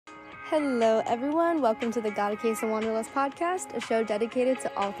Hello, everyone. Welcome to the Got a Case of Wanderlust podcast, a show dedicated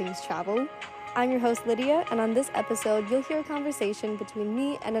to all things travel. I'm your host, Lydia, and on this episode, you'll hear a conversation between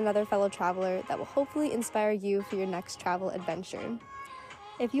me and another fellow traveler that will hopefully inspire you for your next travel adventure.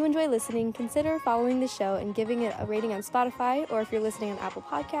 If you enjoy listening, consider following the show and giving it a rating on Spotify, or if you're listening on Apple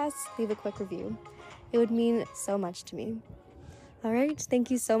Podcasts, leave a quick review. It would mean so much to me. All right, thank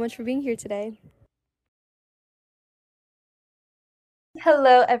you so much for being here today.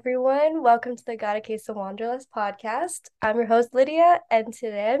 Hello, everyone. Welcome to the Got a Case of Wanderlust podcast. I'm your host, Lydia, and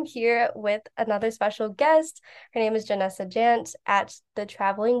today I'm here with another special guest. Her name is Janessa Jandt at the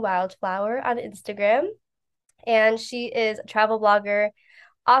Traveling Wildflower on Instagram, and she is a travel blogger,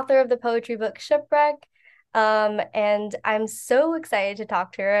 author of the poetry book Shipwreck. And I'm so excited to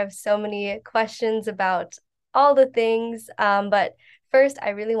talk to her. I have so many questions about all the things. But first, I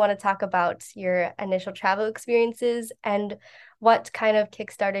really want to talk about your initial travel experiences and what kind of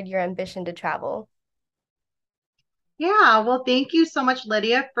kickstarted your ambition to travel. Yeah, well, thank you so much,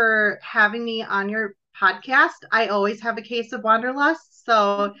 Lydia, for having me on your podcast. I always have a case of wanderlust,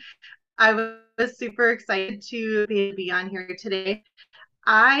 so I was super excited to be on here today.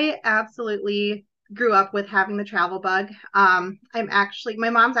 I absolutely grew up with having the travel bug. My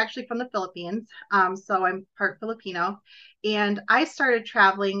mom's actually from the Philippines, so I'm part Filipino. And I started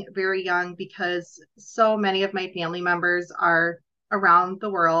traveling very young because so many of my family members are around the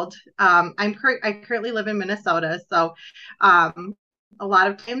world. I currently live in Minnesota, so um, a lot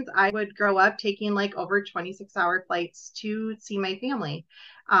of times I would grow up taking like over 26-hour flights to see my family.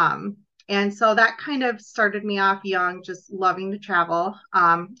 Um, and so that kind of started me off young, just loving to travel.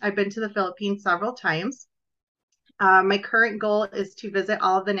 I've been to the Philippines several times. My current goal is to visit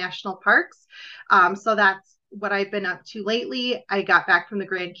all of the national parks. So that's what I've been up to lately. I got back from the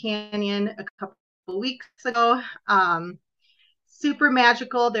Grand Canyon a couple of weeks ago. Super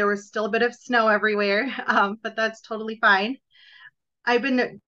magical. There was still a bit of snow everywhere, but that's totally fine. I've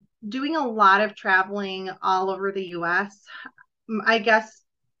been doing a lot of traveling all over the US. I guess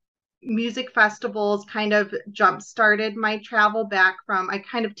music festivals kind of jump started my travel back from, I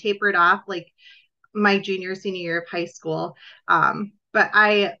kind of tapered off like my senior year of high school. But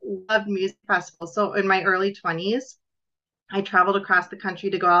I loved music festivals. So in my early 20s, I traveled across the country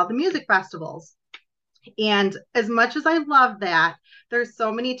to go to all the music festivals. And as much as I love that, there's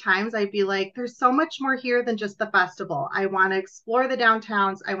so many times I'd be like, there's so much more here than just the festival. I want to explore the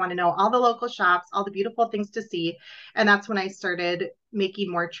downtowns. I want to know all the local shops, all the beautiful things to see. And that's when I started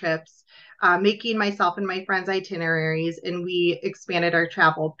making more trips, making myself and my friends itineraries, and we expanded our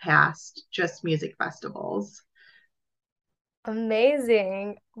travel past just music festivals.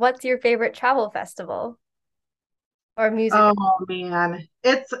 Amazing. What's your favorite travel festival or music? Oh man,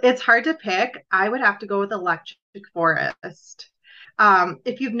 it's hard to pick. I would have to go with Electric Forest.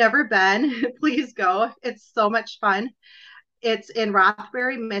 If you've never been, please go. It's so much fun. It's in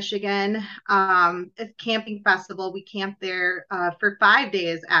Rothbury, Michigan. It's a camping festival. We camped there for 5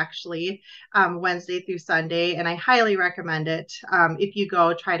 days, actually, Wednesday through Sunday, and I highly recommend it. If you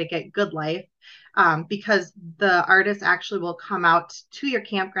go, try to get good life. Because the artists actually will come out to your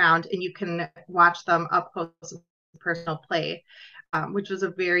campground and you can watch them up close and personal play, which was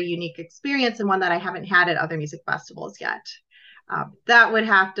a very unique experience and one that I haven't had at other music festivals yet. That would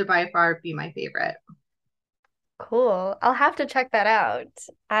have to by far be my favorite. Cool. I'll have to check that out.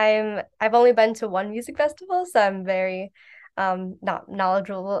 I've only been to one music festival, so I'm very not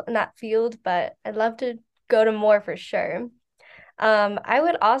knowledgeable in that field, but I'd love to go to more for sure. I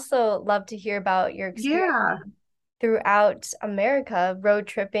would also love to hear about your experience Yeah. throughout America, road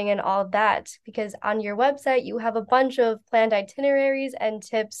tripping and all that, because on your website you have a bunch of planned itineraries and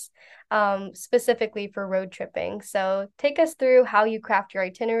tips specifically for road tripping. So take us through how you craft your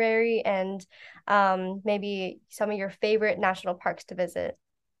itinerary and maybe some of your favorite national parks to visit.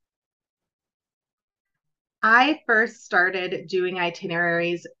 I first started doing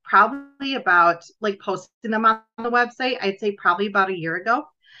itineraries probably about like posting them on the website. I'd say probably about a year ago.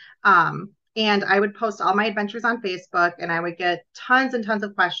 And I would post all my adventures on Facebook and I would get tons and tons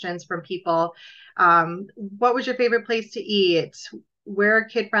of questions from people. What was your favorite place to eat? Where are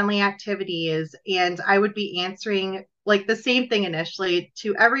kid friendly activities? And I would be answering like the same thing initially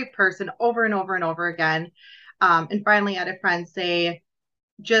to every person over and over and over again. And finally, I had a friend say,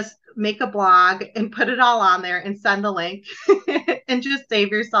 just make a blog and put it all on there and send the link and just save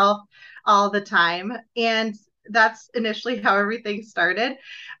yourself all the time. And that's initially how everything started.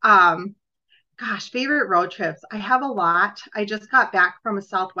 Um, Favorite road trips. I have a lot. I just got back from a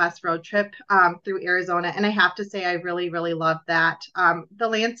Southwest road trip through Arizona, and I have to say I really, really love that. The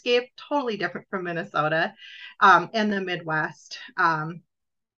landscape, totally different from Minnesota and the Midwest.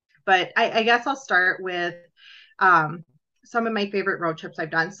 But I guess I'll start with um, some of my favorite road trips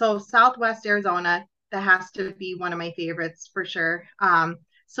I've done. So Southwest Arizona, that has to be one of my favorites for sure.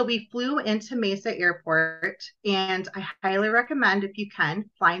 So we flew into Mesa Airport, and I highly recommend if you can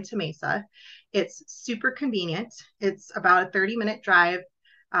fly into Mesa. It's super convenient. It's about a 30-minute drive.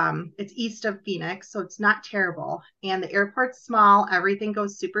 It's east of Phoenix, so it's not terrible. And the airport's small. Everything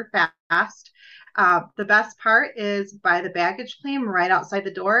goes super fast. The best part is by the baggage claim right outside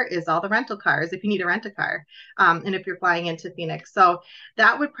the door is all the rental cars if you need to rent a car, and if you're flying into Phoenix. So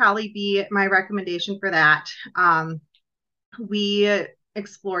that would probably be my recommendation for that. We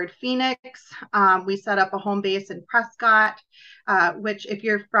explored Phoenix. We set up a home base in Prescott, which, if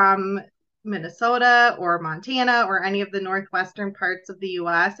you're from Minnesota or Montana or any of the northwestern parts of the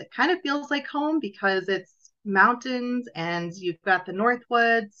US, it kind of feels like home because it's mountains and you've got the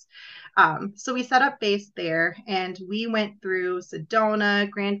Northwoods. So we set up base there and we went through Sedona,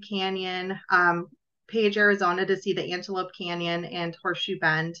 Grand Canyon, Page, Arizona to see the Antelope Canyon and Horseshoe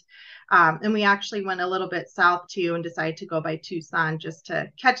Bend. And we actually went a little bit south too and decided to go by Tucson just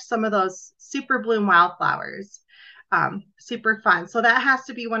to catch some of those super bloom wildflowers. Super fun. So that has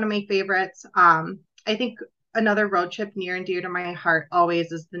to be one of my favorites. I think another road trip near and dear to my heart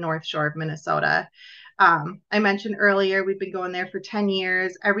always is the North Shore of Minnesota. I mentioned earlier, we've been going there for 10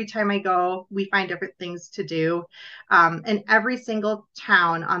 years. Every time I go, we find different things to do. And every single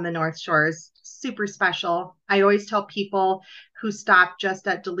town on the North Shore is super special. I always tell people who stop just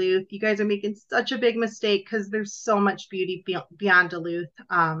at Duluth, you guys are making such a big mistake because there's so much beauty beyond Duluth.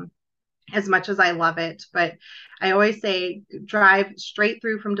 As much as I love it. But I always say drive straight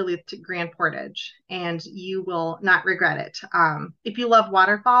through from Duluth to Grand Portage and you will not regret it. If you love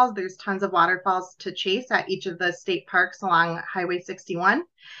waterfalls, there's tons of waterfalls to chase at each of the state parks along Highway 61.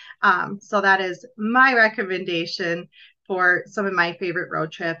 So that is my recommendation for some of my favorite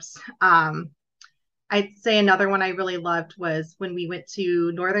road trips. I'd say another one I really loved was when we went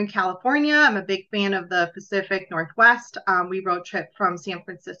to Northern California. I'm a big fan of the Pacific Northwest. We road trip from San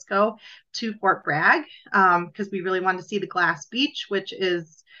Francisco to Fort Bragg because we really wanted to see the Glass Beach, which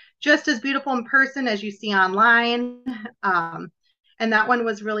is just as beautiful in person as you see online. And that one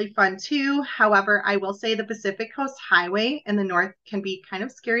was really fun too. However, I will say the Pacific Coast Highway in the north can be kind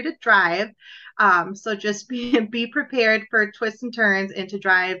of scary to drive. So just be prepared for twists and turns and to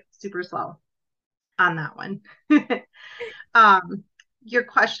drive super slow on that one. um, your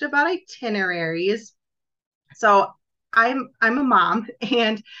question about itineraries. So I'm a mom,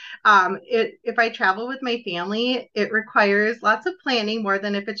 and if I travel with my family, it requires lots of planning more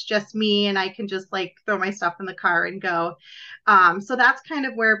than if it's just me and I can just like throw my stuff in the car and go. So that's kind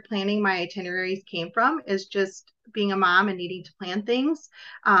of where planning my itineraries came from, is just being a mom and needing to plan things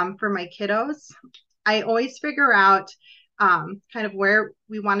for my kiddos. I always figure out kind of where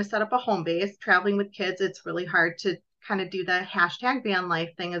we want to set up a home base. Traveling with kids, it's really hard to kind of do the hashtag van life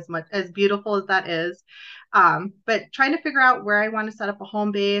thing, as much as beautiful as that is. But trying to figure out where I want to set up a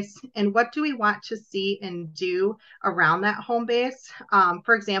home base and what do we want to see and do around that home base.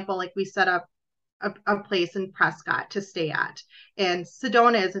 For example, like we set up a place in Prescott to stay at. And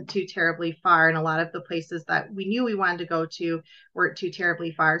Sedona isn't too terribly far. And a lot of the places that we knew we wanted to go to weren't too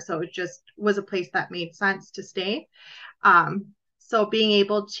terribly far. So it just was a place that made sense to stay. So being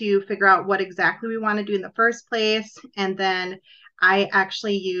able to figure out what exactly we want to do in the first place. And then I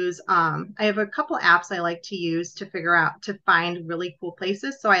actually use, I have a couple apps I like to use to figure out, to find really cool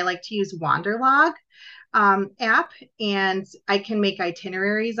places. So I like to use Wanderlog app, and I can make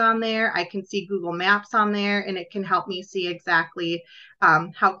itineraries on there. I can see Google Maps on there, and it can help me see exactly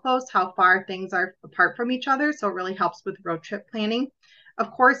how close, how far things are apart from each other. So it really helps with road trip planning.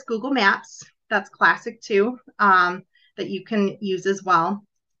 Of course, Google Maps, that's classic too, that you can use as well.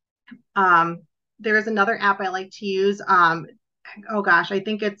 There is another app I like to use. Oh gosh, I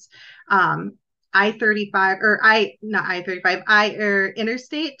think it's I-35 or not I-35, or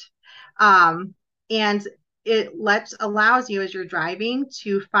Interstate. And it allows you as you're driving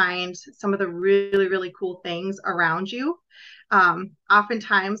to find some of the really, really cool things around you.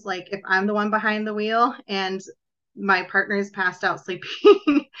 Oftentimes, like if I'm the one behind the wheel and my partner is passed out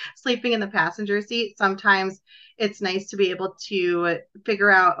sleeping sleeping in the passenger seat, sometimes it's nice to be able to figure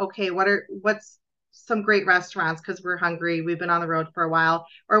out, okay, what's some great restaurants because we're hungry, we've been on the road for a while,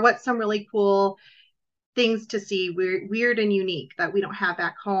 or what's some really cool things to see, weird and unique that we don't have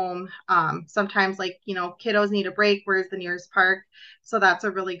back home. Sometimes, like, kiddos need a break, where's the nearest park? So that's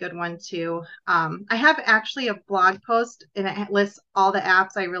a really good one too. I have actually a blog post and it lists all the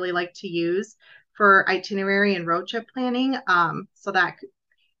apps I really like to use for itinerary and road trip planning. So that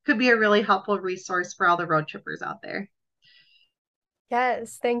could be a really helpful resource for all the road trippers out there.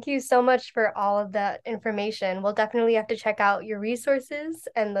 Yes, thank you so much for all of that information. We'll definitely have to check out your resources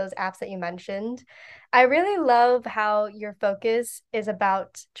and those apps that you mentioned. I really love how your focus is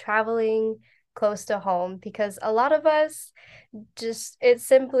about traveling close to home because a lot of us just, it's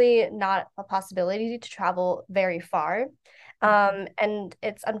simply not a possibility to travel very far. And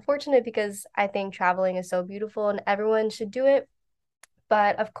it's unfortunate because I think traveling is so beautiful and everyone should do it.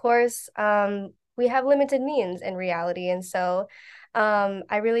 But of course, we have limited means in reality. And so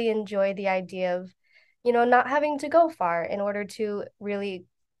I really enjoy the idea of, not having to go far in order to really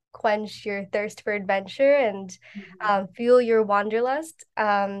quench your thirst for adventure and Mhm. fuel your wanderlust.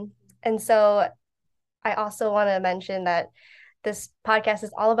 And so I also want to mention that this podcast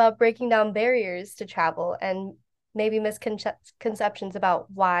is all about breaking down barriers to travel and maybe misconceptions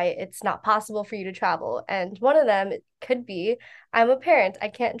about why it's not possible for you to travel. And one of them could be, I'm a parent, I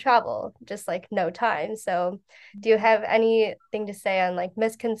can't travel, just like no time. So, do you have anything to say on like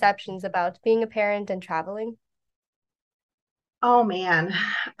misconceptions about being a parent and traveling? Oh man.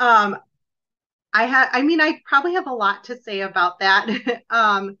 Um, I probably have a lot to say about that.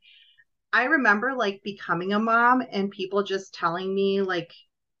 I remember like becoming a mom and people just telling me like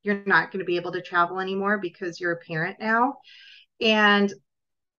you're not going to be able to travel anymore because you're a parent now. And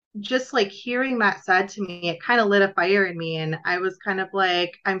just like hearing that said to me, it kind of lit a fire in me. And I was kind of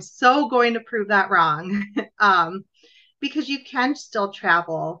like, I'm so going to prove that wrong. Because you can still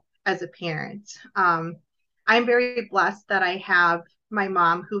travel as a parent. I'm very blessed that I have my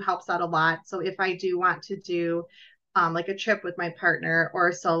mom who helps out a lot. So if I do want to do like a trip with my partner or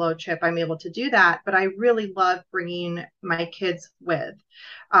a solo trip, I'm able to do that. But I really love bringing my kids with.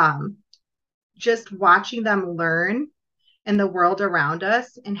 Um, just watching them learn in the world around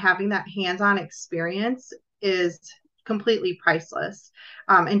us and having that hands-on experience is completely priceless,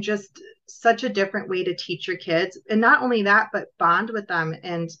 and just such a different way to teach your kids, and not only that but bond with them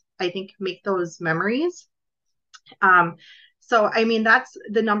and I think make those memories. So that's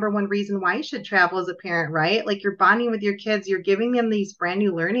the number one reason why you should travel as a parent, right? Like you're bonding with your kids, you're giving them these brand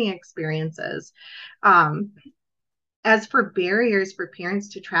new learning experiences. um, as for barriers for parents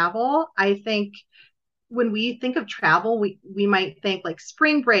to travel, I think when we think of travel, we might think like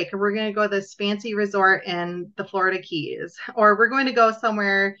spring break, or we're going to go to this fancy resort in the Florida Keys, or we're going to go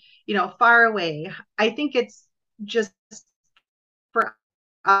somewhere, far away. I think it's just for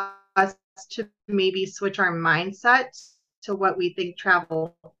us to maybe switch our mindset to what we think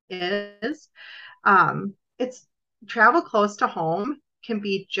travel is. It's travel close to home can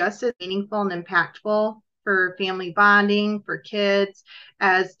be just as meaningful and impactful for family bonding, for kids,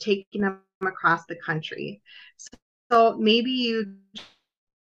 as taking them across the country. So maybe you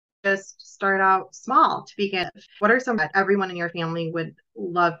just start out small to begin. What are some that everyone in your family would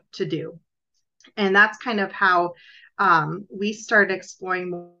love to do? And that's kind of how we started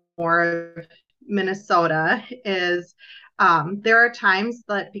exploring more of Minnesota. Is there are times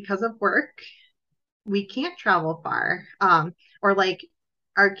that because of work we can't travel far, or like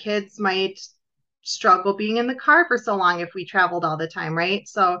our kids might struggle being in the car for so long if we traveled all the time, right?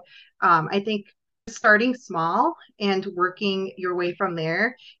 So I think starting small and working your way from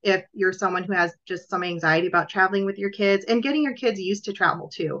there, if you're someone who has just some anxiety about traveling with your kids and getting your kids used to travel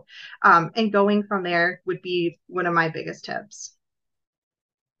too, and going from there would be one of my biggest tips.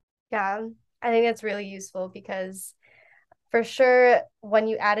 Yeah, I think that's really useful because for sure, when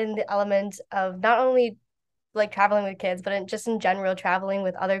you add in the element of not only like traveling with kids, but just in general, traveling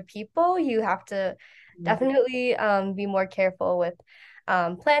with other people, you have to definitely be more careful with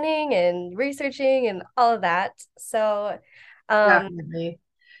planning and researching and all of that. So um, Definitely.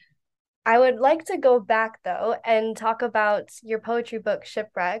 I would like to go back though and talk about your poetry book,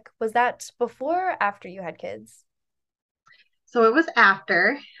 Shipwreck. Was that before or after you had kids? So it was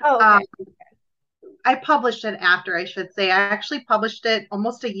after. Oh, Um, okay. I published it after, I should say. I actually published it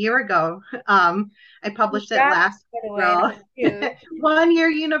almost a year ago. I published it Congrats, last by the way. April. That's huge. 1 year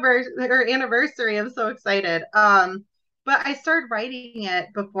anniversary. I'm so excited. But I started writing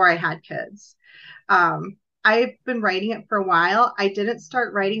it before I had kids. I've been writing it for a while. I didn't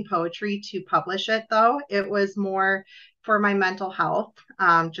start writing poetry to publish it, though. It was more for my mental health,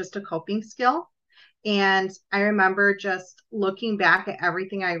 just a coping skill. And I remember just looking back at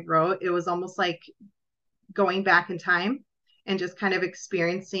everything I wrote. It was almost like going back in time and just kind of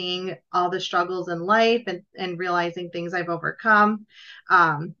experiencing all the struggles in life, and realizing things I've overcome.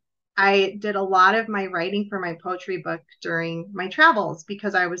 Um, I did a lot of my writing for my poetry book during my travels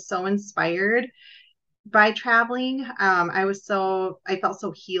because I was so inspired by traveling. I felt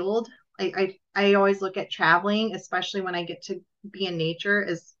so healed. I always look at traveling, especially when I get to be in nature,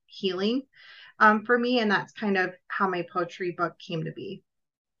 as healing. for me, and that's kind of how my poetry book came to be.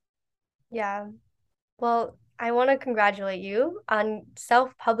 Yeah. Well, I want to congratulate you on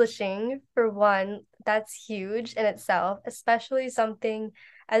self-publishing for one. That's huge in itself, especially something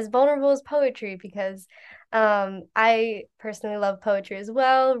as vulnerable as poetry, because I personally love poetry as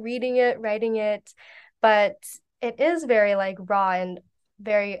well, reading it, writing it, but it is very like raw and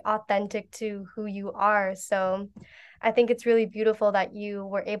very authentic to who you are. So I think it's really beautiful that you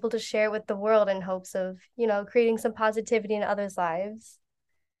were able to share it with the world in hopes of, creating some positivity in others' lives.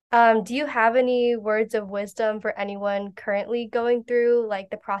 Do you have any words of wisdom for anyone currently going through like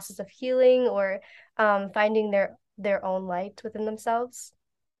the process of healing or finding their own light within themselves?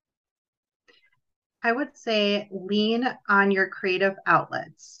 I would say lean on your creative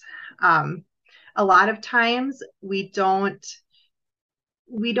outlets. Um, a lot of times we don't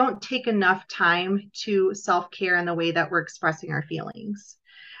take enough time to self-care in the way that we're expressing our feelings.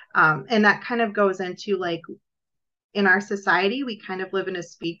 And that kind of goes into like in our society, we kind of live in a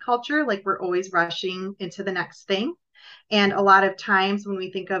speed culture, like we're always rushing into the next thing. And a lot of times when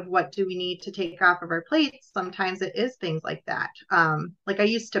we think of what do we need to take off of our plates, sometimes it is things like that. Like I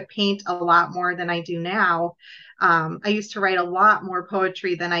used to paint a lot more than I do now. I used to write a lot more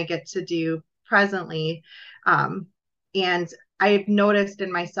poetry than I get to do presently. Um, and I've noticed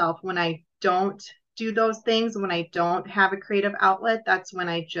in myself when I don't do those things, when I don't have a creative outlet, that's when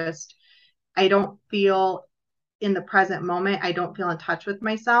I don't feel in the present moment. I don't feel in touch with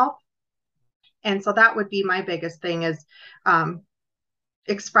myself. And so that would be my biggest thing is um,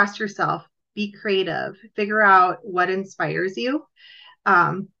 express yourself, be creative, figure out what inspires you,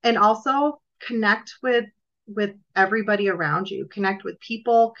 and also connect with everybody around you, connect with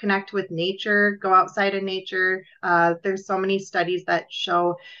people, connect with nature, go outside in nature. There's so many studies that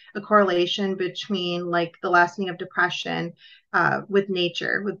show a correlation between like the lessening of depression with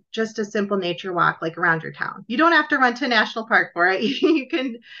nature, with just a simple nature walk like around your town. You don't have to run to a national park for it. You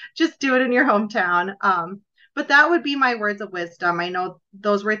can just do it in your hometown. But that would be my words of wisdom. I know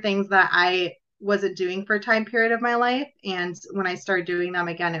those were things that I wasn't doing for a time period of my life. And when I started doing them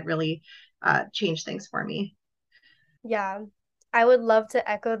again, it really changed things for me. Yeah, I would love to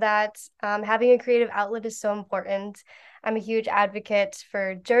echo that. Having a creative outlet is so important. I'm a huge advocate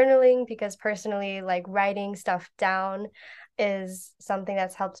for journaling because personally, like writing stuff down is something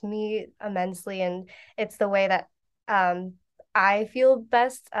that's helped me immensely. And it's the way that um, I feel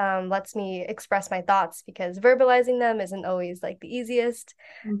best, lets me express my thoughts because verbalizing them isn't always like the easiest.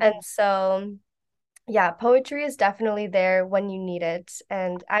 And Mhm. so, yeah, poetry is definitely there when you need it.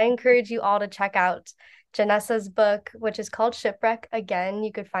 And I encourage you all to check out Janessa's book, which is called Shipwreck. Again,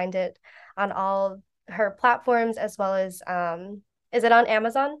 you could find it on all her platforms as well as is it on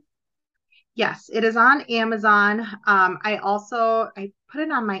Amazon? Yes, it is on Amazon. I put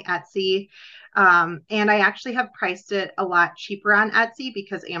it on my Etsy, and I actually have priced it a lot cheaper on Etsy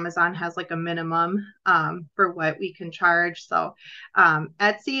because Amazon has like a minimum for what we can charge. So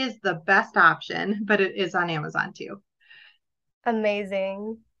Etsy is the best option, but it is on Amazon too.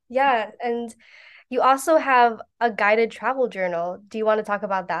 Amazing. Yeah, and you also have a guided travel journal. Do you want to talk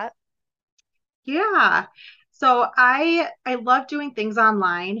about that? Yeah. So I love doing things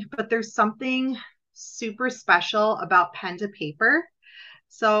online, but there's something super special about pen to paper.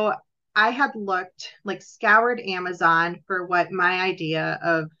 So I had looked like scoured Amazon for what my idea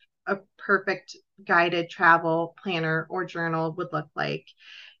of a perfect guided travel planner or journal would look like.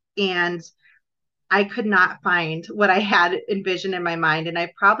 And I could not find what I had envisioned in my mind. And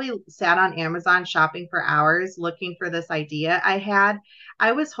I probably sat on Amazon shopping for hours looking for this idea I had.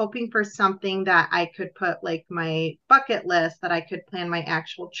 I was hoping for something that I could put like my bucket list, that I could plan my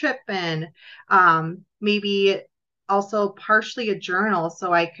actual trip in. Maybe also partially a journal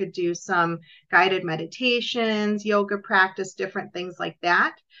so I could do some guided meditations, yoga practice, different things like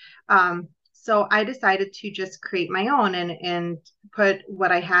that. So I decided to just create my own and put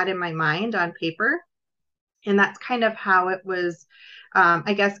what I had in my mind on paper. And that's kind of how it was,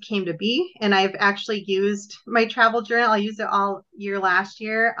 I guess, came to be. And I've actually used my travel journal. I used it all year last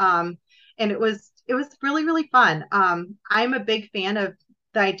year. And it was really, really fun. I'm a big fan of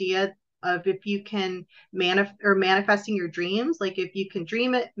the idea of if you can manifesting your dreams, like if you can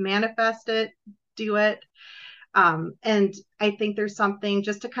dream it, manifest it, do it. And I think there's something,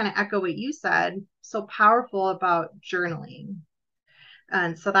 just to kind of echo what you said, so powerful about journaling.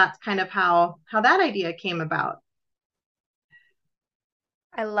 And so that's kind of how that idea came about.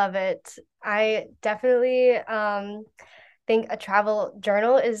 I love it. I definitely think a travel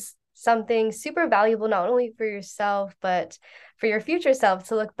journal is something super valuable, not only for yourself, but for your future self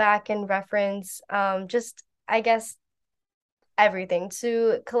to look back and reference just, I guess, everything,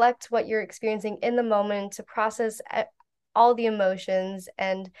 to collect what you're experiencing in the moment, to process all the emotions,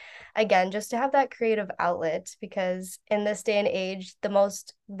 and again, just to have that creative outlet, because in this day and age, the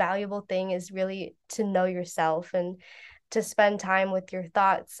most valuable thing is really to know yourself and to spend time with your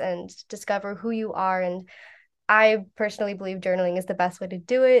thoughts and discover who you are. And I personally believe journaling is the best way to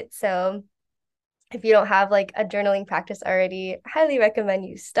do it. So if you don't have like a journaling practice already, I highly recommend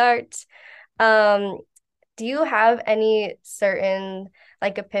you start. Um, do you have any certain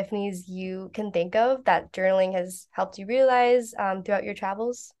like epiphanies you can think of that journaling has helped you realize throughout your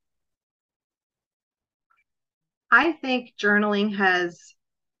travels? I think journaling has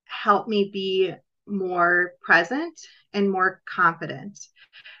helped me be more present and more confident.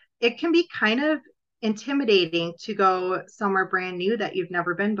 It can be kind of intimidating to go somewhere brand new that you've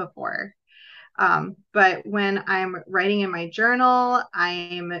never been before. But when I'm writing in my journal,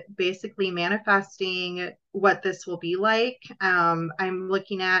 I'm basically manifesting what this will be like. I'm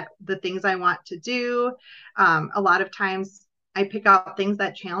looking at the things I want to do. A lot of times I pick out things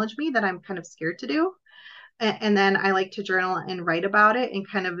that challenge me that I'm kind of scared to do. And then I like to journal and write about it and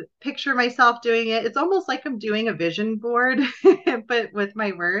kind of picture myself doing it. It's almost like I'm doing a vision board, but with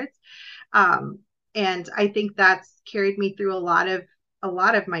my words. Um, and I think that's carried me through a lot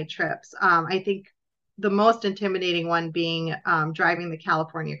of my trips. I think the most intimidating one being driving the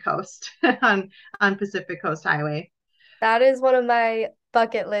California coast on Pacific Coast Highway. That is one of my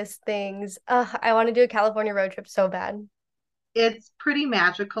bucket list things. I want to do a California road trip so bad. It's pretty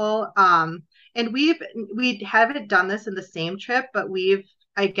magical. And we haven't done this in the same trip, but we've,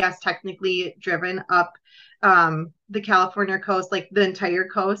 I guess, technically driven up the California coast, like the entire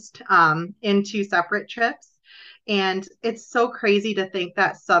coast, in two separate trips. And it's so crazy to think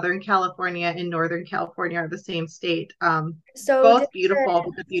that Southern California and Northern California are the same state. So Both different. beautiful,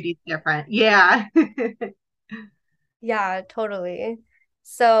 but the beauty's different. Yeah. Yeah, totally.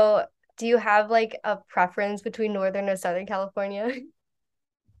 So, do you have like a preference between Northern or Southern California?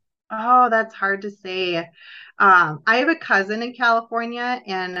 Oh, that's hard to say. I have a cousin in California,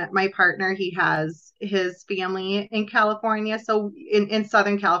 and my partner, he has his family in California, so in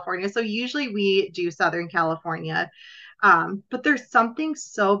Southern California. So usually we do Southern California. But there's something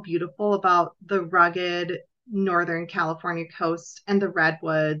so beautiful about the rugged Northern California coast and the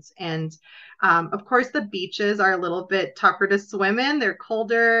redwoods. And of course, the beaches are a little bit tougher to swim in. They're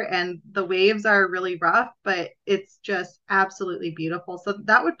colder and the waves are really rough, but it's just absolutely beautiful. So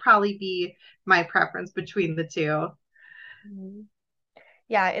that would probably be my preference between the two. Mhm.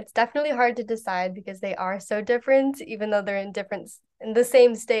 Yeah, it's definitely hard to decide because they are so different, even though they're in the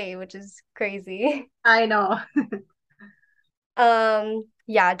same state, which is crazy. I know.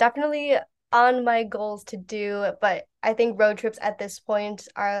 Yeah, definitely on my goals to do, but I think road trips at this point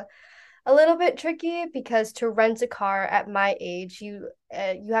are a little bit tricky because to rent a car at my age, you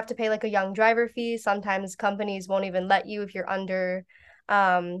have to pay like a young driver fee. Sometimes companies won't even let you if you're under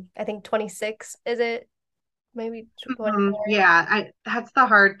I think 26, is it? Maybe 24. Yeah, that's the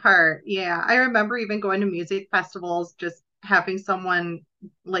hard part. Yeah, I remember even going to music festivals, just having someone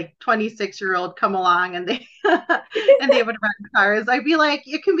like 26-year-old come along and they and they would rent cars. I'd be like,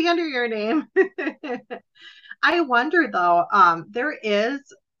 it can be under your name. I wonder though, there is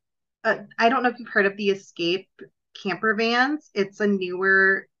I don't know if you've heard of the Escape camper vans. It's a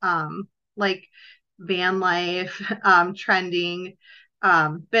newer like van life trending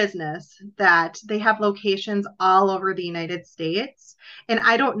business that they have locations all over the United States. And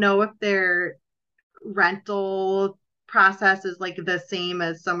I don't know if they're rental process is like the same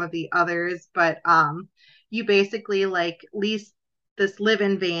as some of the others, but you basically like lease this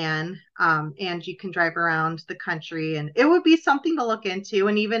live-in van, and you can drive around the country, and it would be something to look into.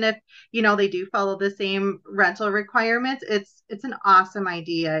 And even if they do follow the same rental requirements, it's an awesome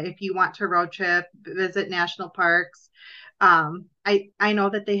idea if you want to road trip, visit national parks. I know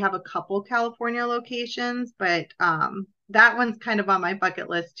that they have a couple California locations, but that one's kind of on my bucket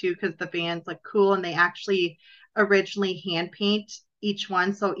list too because the vans look cool and they actually originally hand paint each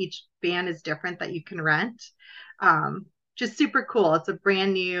one, so each van is different that you can rent. Just super cool. It's a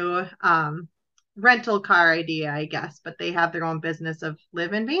brand new rental car idea, I guess, but they have their own business of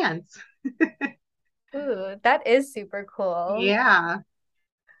live-in vans. Ooh, that is super cool. Yeah,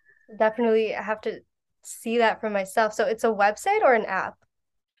 Definitely have to see that for myself. So it's a website or an app?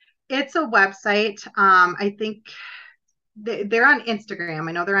 it's a website. I think they're on Instagram.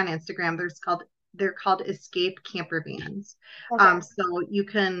 I know they're on Instagram. They're called Escape Camper Vans. Okay. So you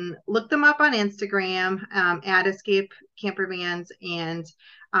can look them up on Instagram, at Escape Camper Vans, and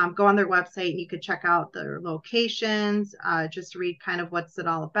go on their website and you could check out their locations, just read kind of what's it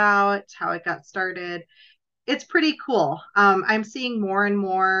all about, how it got started. it's pretty cool. I'm seeing more and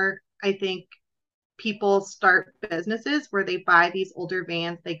more, I think, people start businesses where they buy these older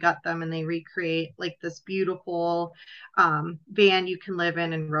vans, they gut them, and they recreate like this beautiful van you can live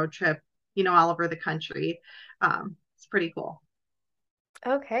in and road trip, all over the country. It's pretty cool.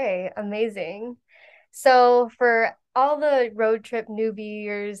 Okay, amazing. So for all the road trip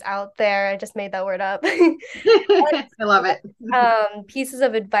newbies out there, I just made that word up. I love What it. pieces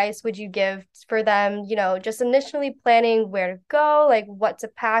of advice would you give for them, just initially planning where to go, like what to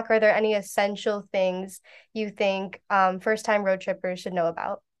pack? Are there any essential things you think first-time road trippers should know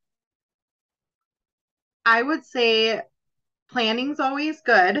about? I would say planning's always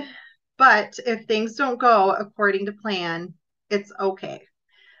good, but if things don't go according to plan, it's okay.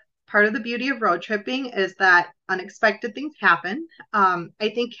 Part of the beauty of road tripping is that unexpected things happen. I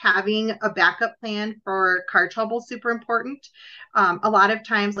think having a backup plan for car trouble is super important. A lot of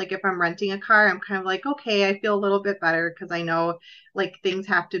times, like if I'm renting a car, I'm kind of like, okay, I feel a little bit better because I know like things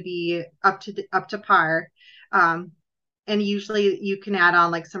have to be up to par. Um, and usually you can add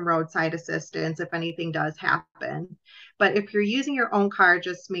on like some roadside assistance if anything does happen. But if you're using your own car,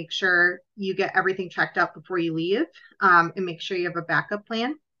 just make sure you get everything checked out before you leave, and make sure you have a backup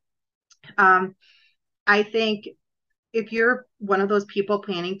plan. Um, I think if you're one of those people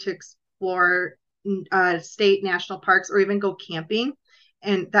planning to explore state national parks or even go camping,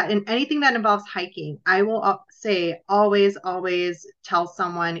 and anything that involves hiking, I will say always tell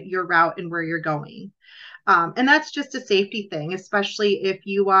someone your route and where you're going. And that's just a safety thing, especially if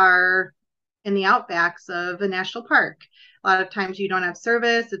you are in the outbacks of a national park. A lot of times you don't have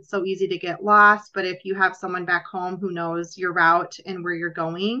service. It's so easy to get lost. But if you have someone back home who knows your route and where you're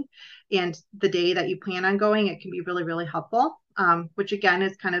going and the day that you plan on going, it can be really, really helpful, which again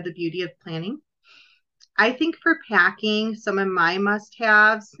is kind of the beauty of planning. I think for packing, some of my must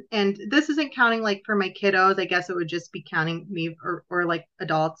haves, and this isn't counting like for my kiddos, I guess it would just be counting me or like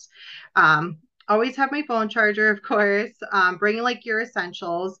adults. Um, Always have my phone charger, of course, bringing like your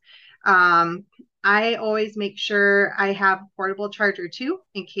essentials. Um, I always make sure I have a portable charger too,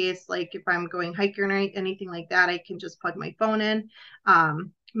 in case like if I'm going hiking or anything like that, I can just plug my phone in.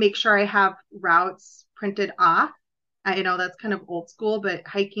 Make sure I have routes printed off. I know that's kind of old school, but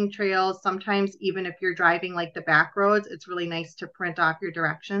hiking trails, sometimes even if you're driving like the back roads, it's really nice to print off your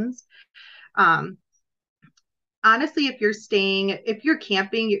directions. Um, Honestly, if you're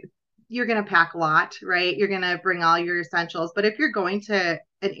camping, you're going to pack a lot, right? You're going to bring all your essentials. But if you're going to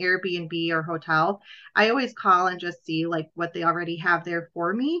an Airbnb or hotel, I always call and just see like what they already have there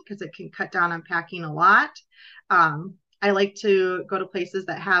for me because it can cut down on packing a lot. I like to go to places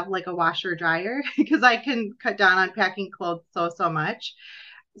that have like a washer dryer because I can cut down on packing clothes so much.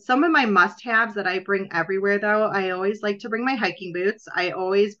 Some of my must haves that I bring everywhere, though, I always like to bring my hiking boots. I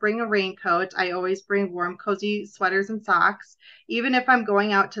always bring a raincoat. I always bring warm, cozy sweaters and socks. Even if I'm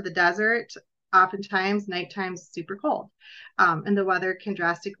going out to the desert, oftentimes nighttime's super cold, and the weather can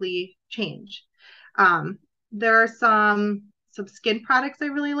drastically change. There are some skin products I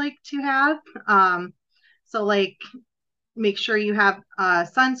really like to have. So like make sure you have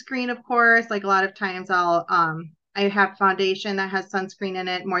sunscreen, of course. Like a lot of times I have foundation that has sunscreen in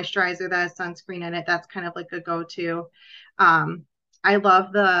it, moisturizer that has sunscreen in it. That's kind of like a go-to. Um, I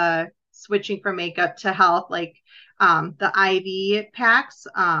love the switching from makeup to health, like the IV packs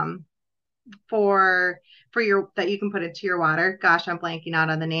for your that you can put into your water. Gosh, I'm blanking out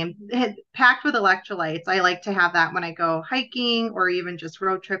on the name. Packed with electrolytes. I like to have that when I go hiking or even just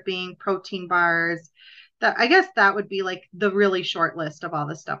road tripping, protein bars. That I guess that would be like the really short list of all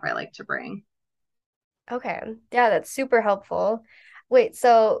the stuff I like to bring. Okay. Yeah, that's super helpful. Wait,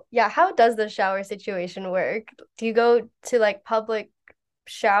 so yeah, how does the shower situation work? Do you go to like public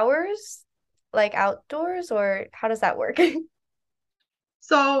showers, like outdoors, or how does that work?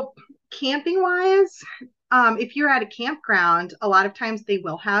 So camping wise, if you're at a campground, a lot of times they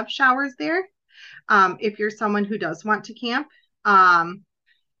will have showers there. If you're someone who does want to camp, um,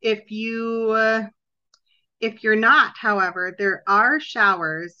 if you if you're not, however, there are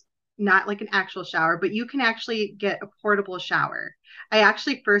showers, not like an actual shower, but you can actually get a portable shower. I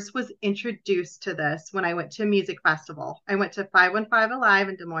actually first was introduced to this when I went to a music festival. I went to 515 Alive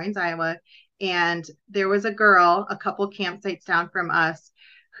in Des Moines, Iowa, and there was a girl a couple campsites down from us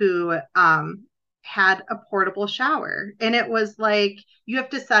who had a portable shower. And it was like you have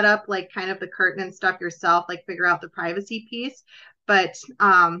to set up like kind of the curtain and stuff yourself, like figure out the privacy piece, but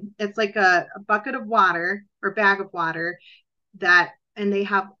it's like a bucket of water or bag of water and they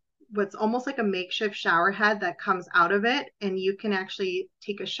have what's almost like a makeshift shower head that comes out of it, and you can actually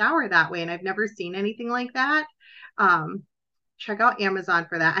take a shower that way. And I've never seen anything like that. Um, Check out Amazon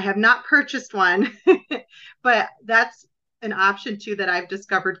for that. I have not purchased one. But that's an option too that I've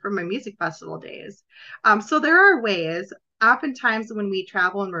discovered from my music festival days. So there are ways. Oftentimes when we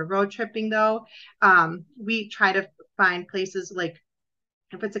travel and we're road tripping, though, we try to find places like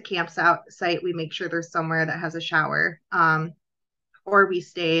if it's a campsite, we make sure there's somewhere that has a shower. Or we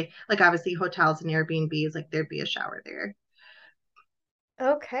stay like obviously hotels and Airbnbs, like there'd be a shower there.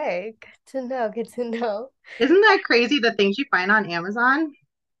 Okay, good to know. Good to know. Isn't that crazy the things you find on Amazon?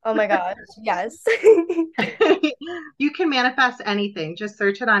 Oh my gosh, yes. You can manifest anything. Just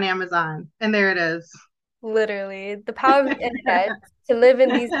search it on Amazon and there it is. Literally, the power of the internet to live in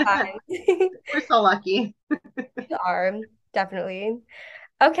these times. We're so lucky. We are, definitely.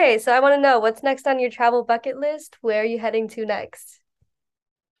 Okay, so I want to know what's next on your travel bucket list? Where are you heading to next?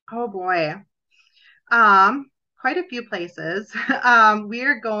 Oh boy. Um, Quite a few places. We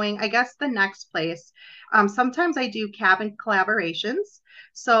are going, I guess the next place. Sometimes I do cabin collaborations.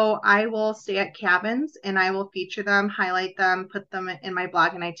 So I will stay at cabins and I will feature them, highlight them, put them in my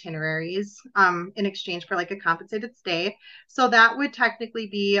blog and itineraries in exchange for like a compensated stay. So that would technically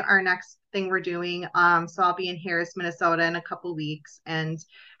be our next thing we're doing. So I'll be in Harris, Minnesota in a couple weeks and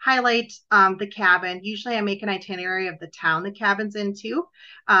highlight the cabin. Usually I make an itinerary of the town the cabin's into.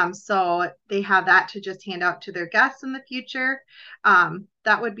 So they have that to just hand out to their guests in the future.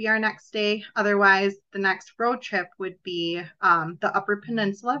 That would be our next day. Otherwise, the next road trip would be the Upper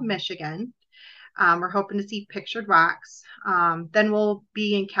Peninsula of Michigan. We're hoping to see pictured rocks. Then we'll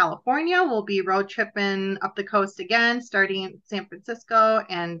be in California. We'll be road tripping up the coast again, starting in San Francisco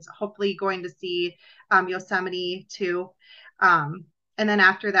and hopefully going to see Yosemite too. And then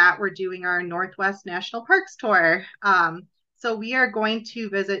after that, we're doing our Northwest National Parks tour. So we are going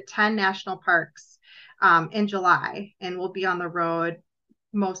to visit 10 national parks in July, and we'll be on the road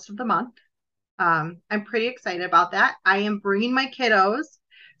most of the month. I'm pretty excited about that. I am bringing my kiddos,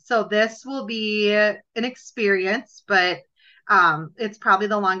 so this will be an experience, but it's probably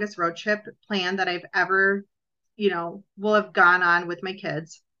the longest road trip plan that I've ever, will have gone on with my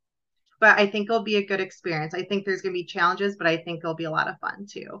kids. But I think it'll be a good experience. I think there's going to be challenges, but I think it'll be a lot of fun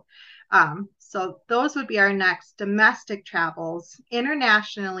too. So those would be our next domestic travels.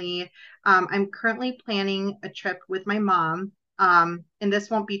 Internationally, I'm currently planning a trip with my mom. And this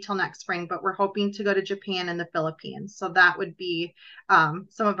won't be till next spring, but we're hoping to go to Japan and the Philippines. So that would be some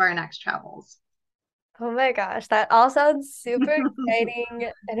of our next travels. Oh my gosh, that all sounds super exciting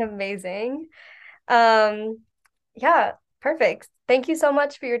and amazing. Um, yeah, perfect. Thank you so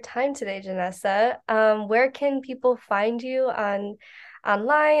much for your time today, Janessa. Where can people find you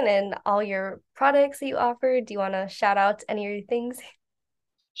online and all your products that you offer? Do you want to shout out any of your things?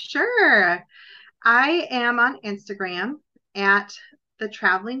 Sure. I am on Instagram at the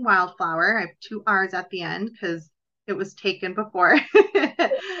Traveling Wildflower. I have two R's at the end because it was taken before. It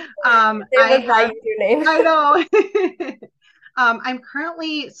I was my have, username. I know. I'm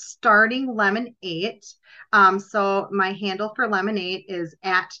currently starting Lemonade. So my handle for Lemonade is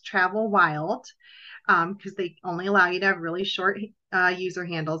at Travel Wild because they only allow you to have really short user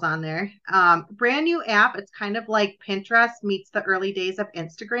handles on there. Brand new app. It's kind of like Pinterest meets the early days of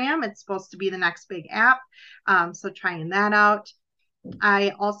Instagram. It's supposed to be the next big app. So trying that out.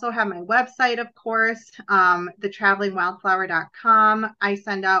 I also have my website, of course, thetravelingwildflower.com. I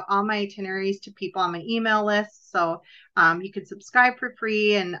send out all my itineraries to people on my email list. So you can subscribe for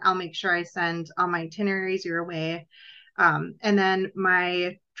free and I'll make sure I send all my itineraries your way. And then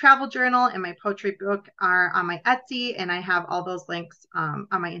my travel journal and my poetry book are on my Etsy, and I have all those links on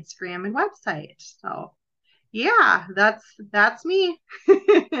my Instagram and website. So yeah, that's me.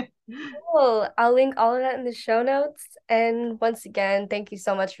 Cool. I'll link all of that in the show notes. And once again, thank you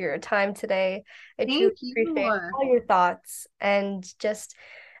so much for your time today. I truly Thank you. appreciate all your thoughts and just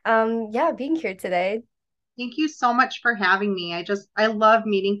yeah, being here today. Thank you so much for having me. I love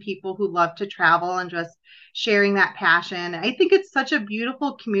meeting people who love to travel and just sharing that passion. I think it's such a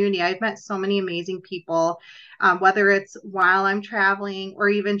beautiful community. I've met so many amazing people, whether it's while I'm traveling or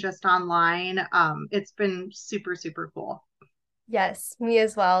even just online. It's been super, super cool. Yes, me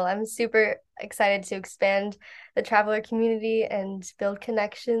as well. I'm super excited to expand the traveler community and build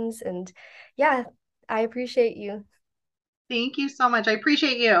connections. And yeah, I appreciate you. Thank you so much. I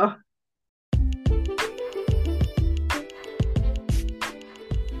appreciate you.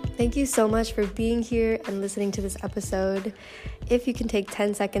 Thank you so much for being here and listening to this episode. If you can take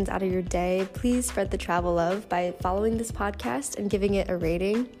 10 seconds out of your day, please spread the travel love by following this podcast and giving it a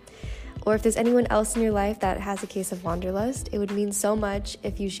rating. Or if there's anyone else in your life that has a case of wanderlust, it would mean so much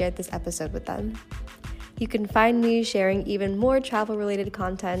if you shared this episode with them. You can find me sharing even more travel-related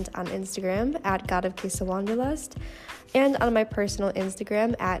content on Instagram at God of Queso Wanderlust and on my personal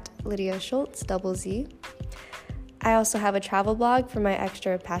Instagram at Lydia Schultz, Z. I also have a travel blog for my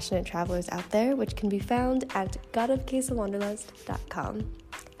extra passionate travelers out there, which can be found at godofquesowanderlust.com.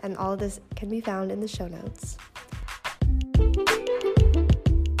 And all of this can be found in the show notes.